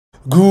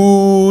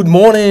Good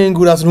morning,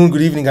 good afternoon,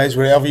 good evening, guys,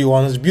 wherever you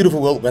are in this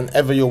beautiful world,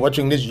 whenever you're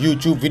watching this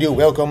YouTube video.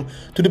 Welcome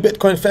to the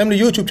Bitcoin Family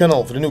YouTube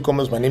channel. For the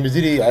newcomers, my name is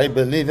Didi. I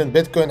believe in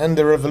Bitcoin and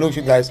the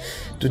revolution, guys.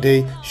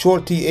 Today,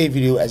 short TA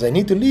video as I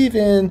need to leave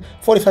in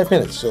 45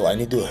 minutes, so I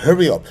need to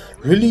hurry up.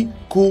 Really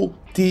cool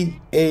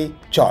TA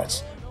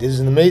charts. This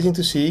is amazing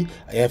to see.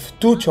 I have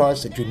two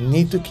charts that you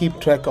need to keep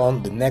track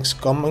on the next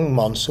coming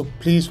months, so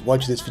please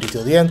watch this video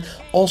till the end.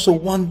 Also,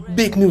 one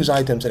big news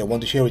item that I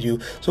want to share with you,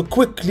 so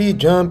quickly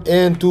jump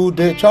into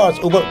the charts.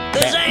 Over.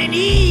 This ain't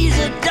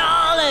easy,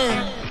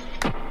 darling,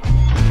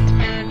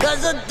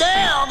 'cause the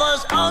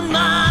devil's on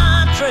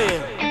my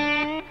trail.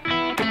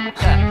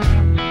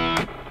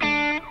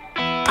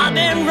 I've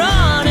been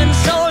running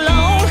so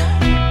long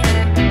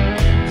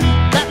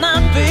that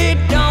my feet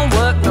don't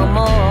work no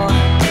more.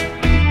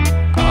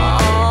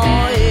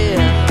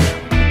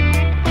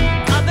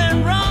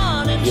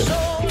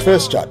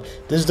 First chart,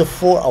 this is the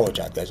 4-hour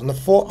chart, guys. On the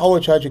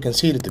 4-hour chart, you can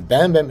see that the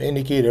BAM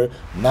indicator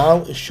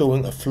now is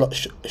showing a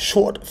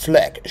short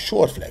flag,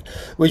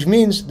 which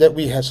means that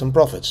we had some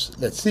profits.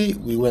 Let's see,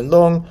 we went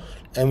long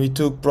and we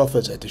took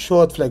profits at the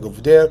short flag over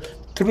there,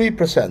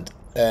 3%.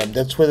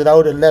 That's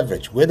without a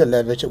leverage. With a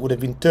leverage, it would have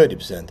been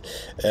 30%.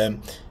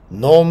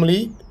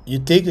 Normally, you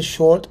take the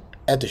short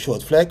at the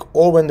short flag,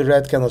 or when the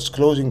red candle is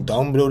closing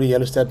down below the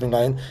yellow stepping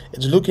line.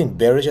 It's looking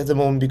bearish at the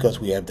moment because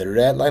we have the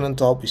red line on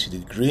top, we see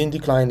the green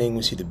declining,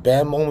 we see the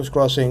BAM almost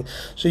crossing,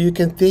 so you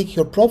can take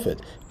your profit.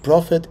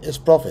 Profit is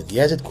profit.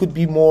 Yes, it could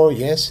be more,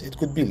 yes, it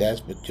could be less,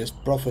 but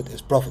just profit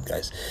is profit,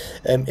 guys.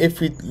 If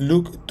we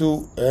look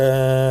to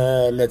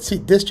let's see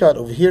this chart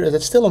over here, is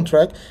it still on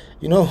track?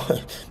 You know,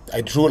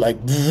 I drew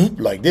like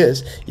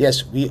this.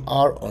 Yes, we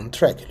are on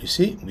track. You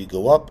see, we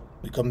go up,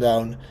 we come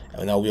down,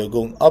 and now we are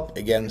going up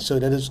again, so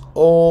that is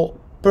all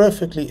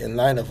perfectly in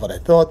line of what I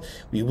thought.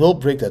 We will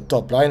break that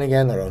top line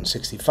again around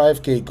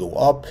 65k, go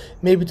up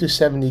maybe to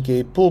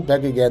 70k, pull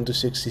back again to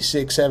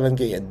 66,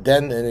 7k, and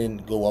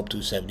then go up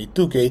to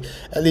 72k.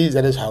 At least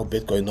that is how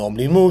Bitcoin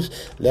normally moves.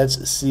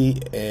 Let's see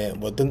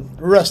what the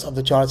rest of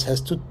the charts has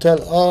to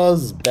tell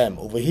us. Bam,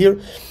 over here.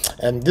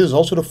 And this is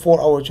also the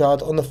 4-hour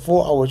chart. On the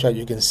 4-hour chart,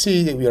 you can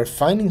see that we are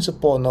finding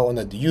support now on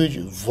that huge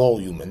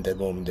volume. In that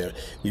moment there,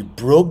 we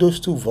broke those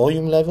two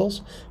volume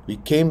levels, we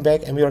came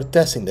back and we are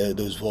testing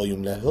those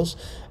volume levels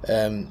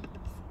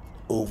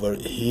over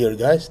here,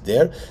 guys,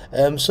 there.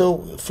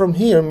 So from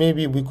here,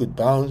 maybe we could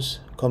bounce,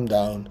 come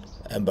down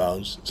and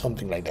bounce,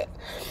 something like that.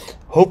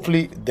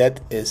 Hopefully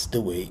that is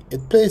the way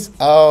it plays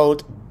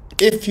out.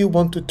 If you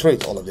want to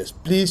trade all of this,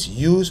 please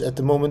use at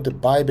the moment the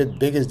Bybit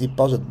biggest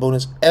deposit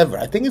bonus ever.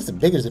 I think it's the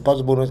biggest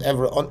deposit bonus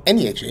ever on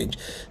any exchange.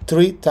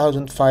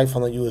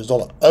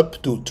 $3,500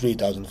 up to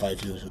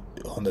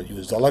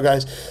 $3,500,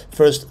 guys.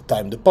 First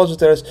time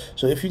depositors.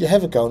 So if you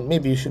have an account,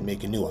 maybe you should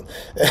make a new one.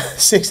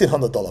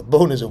 $1,600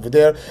 bonus over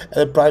there,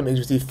 and a prime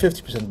XBT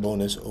 50%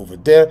 bonus over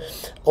there.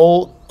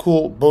 All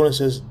cool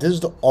bonuses. This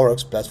is the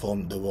Oryx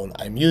platform, the one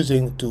I'm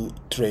using to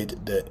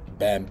trade the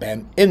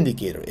BAM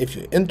indicator. If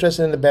you're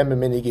interested in the BAM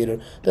indicator,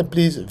 then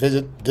please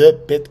visit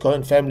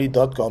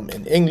thebitcoinfamily.com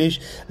in English.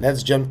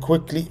 Let's jump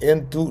quickly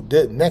into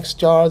the next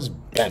charts.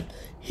 Bam,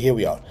 here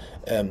we are.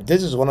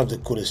 This is one of the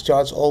coolest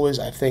charts always.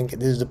 I think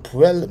this is the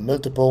Puel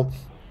multiple.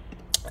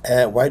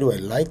 Why do I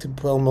like the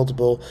Puel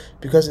multiple?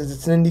 Because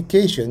it's an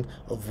indication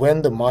of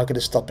when the market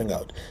is topping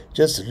out.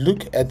 Just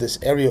look at this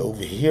area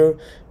over here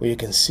where you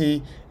can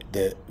see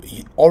the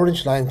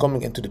orange line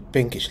coming into the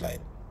pinkish line.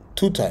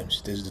 Two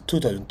times. This is the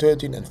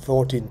 2013 and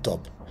 14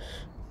 top.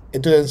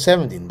 In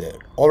 2017, the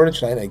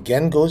orange line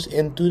again goes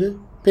into the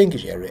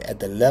pinkish area at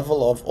the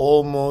level of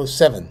almost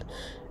 7,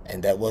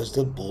 and that was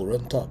the bull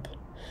run top.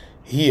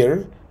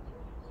 Here,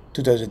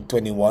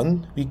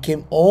 2021, we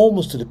came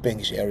almost to the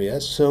pinkish area,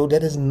 so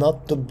that is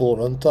not the bull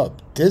run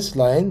top. This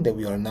line that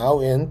we are now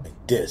in,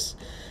 this.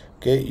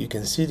 Okay, you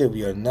can see that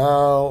we are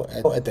now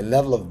at the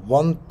level of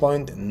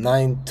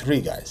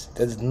 1.93, guys.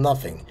 That's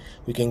nothing.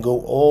 We can go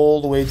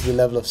all the way to the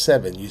level of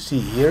 7. You see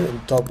here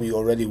on top we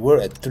already were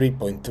at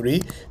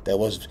 3.3. That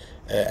was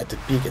at the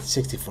peak at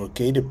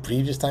 64k the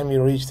previous time we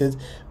reached it.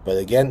 But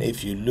again,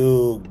 if you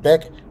look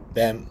back,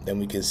 bam, then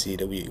we can see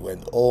that we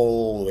went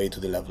all the way to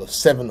the level of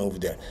 7 over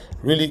there.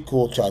 Really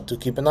cool chart to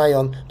keep an eye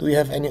on. Do we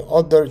have any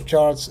other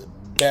charts?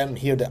 Bam,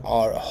 here there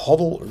are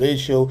HODL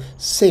ratio,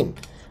 same.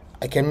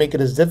 I can make it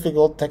as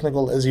difficult,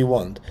 technical as you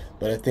want,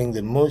 but I think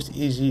the most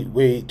easy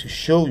way to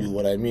show you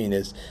what I mean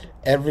is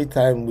every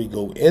time we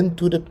go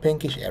into the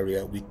pinkish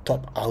area, we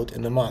top out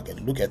in the market.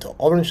 Look at the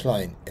orange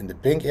line in the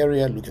pink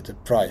area, look at the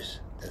price,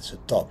 that's the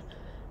top.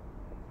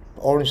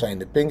 Orange line in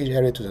the pinkish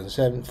area,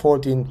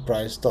 2014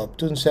 price top,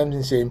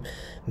 2017 same.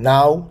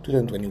 Now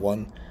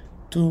 2021,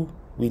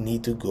 we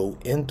need to go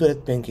into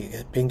that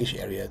pinkish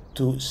area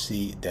to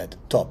see that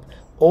top.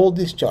 All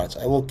these charts,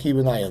 I will keep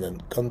an eye on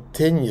them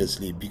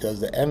continuously because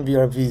the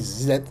MVRV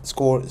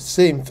score,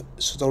 same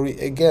story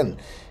again.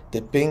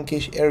 The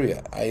pinkish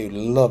area, I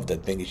love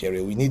that pinkish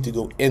area. We need to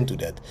go into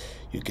that.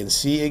 You can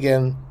see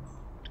again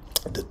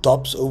the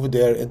tops over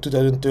there in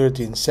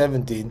 2013,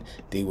 17,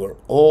 they were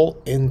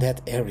all in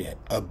that area,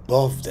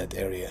 above that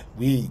area.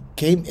 We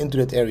came into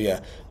that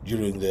area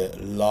during the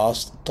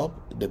last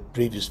top, the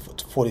previous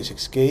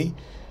 46k,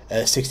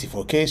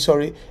 64k,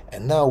 sorry,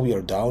 and now we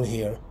are down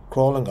here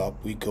crawling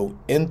up. We go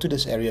into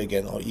this area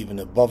again, or even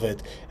above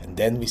it, and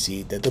then we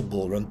see that the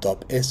bull run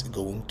top is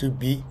going to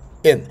be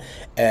in.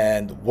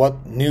 And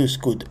what news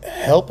could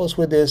help us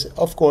with this?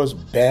 Of course,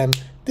 bam,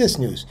 this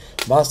news.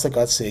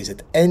 MasterCard says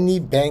that any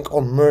bank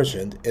or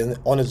merchant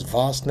on its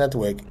vast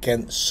network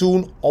can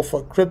soon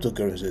offer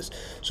cryptocurrencies.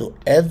 So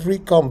every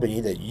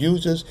company that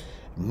uses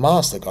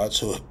MasterCard,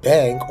 so a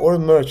bank or a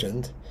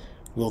merchant,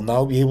 will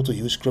now be able to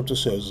use crypto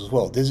services as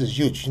well. This is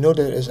huge. You know,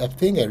 there is, I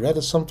think I read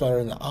it somewhere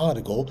in an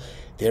article,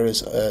 there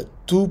is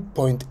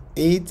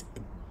 2.8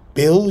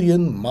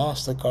 billion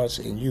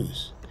MasterCards in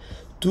use.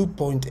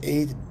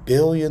 2.8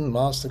 billion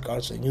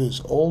MasterCards in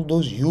use. All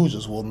those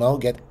users will now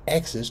get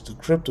access to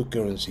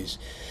cryptocurrencies,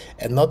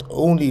 and not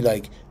only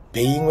like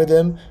paying with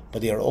them,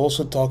 but they are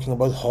also talking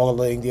about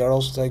hodling, they are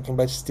also talking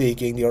about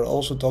staking, they are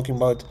also talking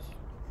about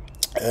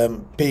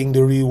paying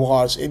the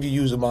rewards if you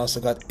use a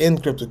MasterCard in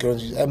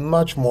cryptocurrencies, and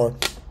much more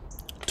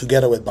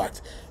together with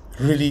Bakkt.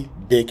 Really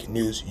big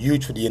news,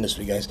 huge for the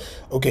industry, guys.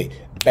 Okay,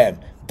 bam.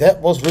 That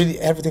was really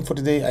everything for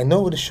today. I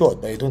know it is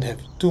short, but I don't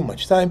have too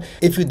much time.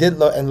 If you did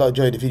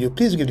enjoy the video,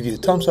 please give the video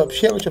a thumbs up,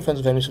 share with your friends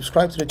and family,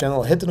 subscribe to the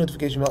channel, hit the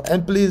notification bell,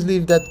 and please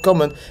leave that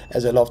comment,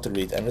 as I love to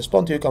read and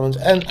respond to your comments.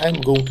 And I'm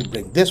going to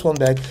bring this one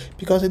back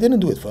because I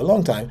didn't do it for a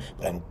long time,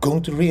 but I'm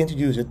going to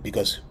reintroduce it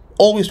because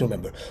always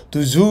remember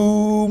to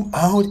zoom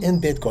out in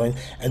Bitcoin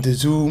and to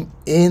zoom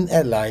in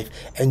at life.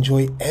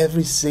 Enjoy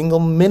every single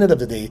minute of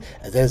the day,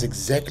 as that is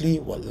exactly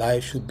what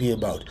life should be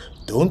about.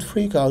 Don't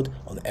freak out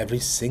on every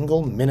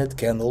single minute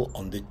candle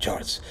on the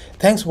charts.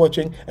 Thanks for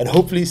watching, and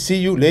hopefully see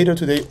you later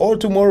today or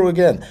tomorrow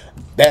again.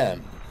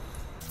 Bam!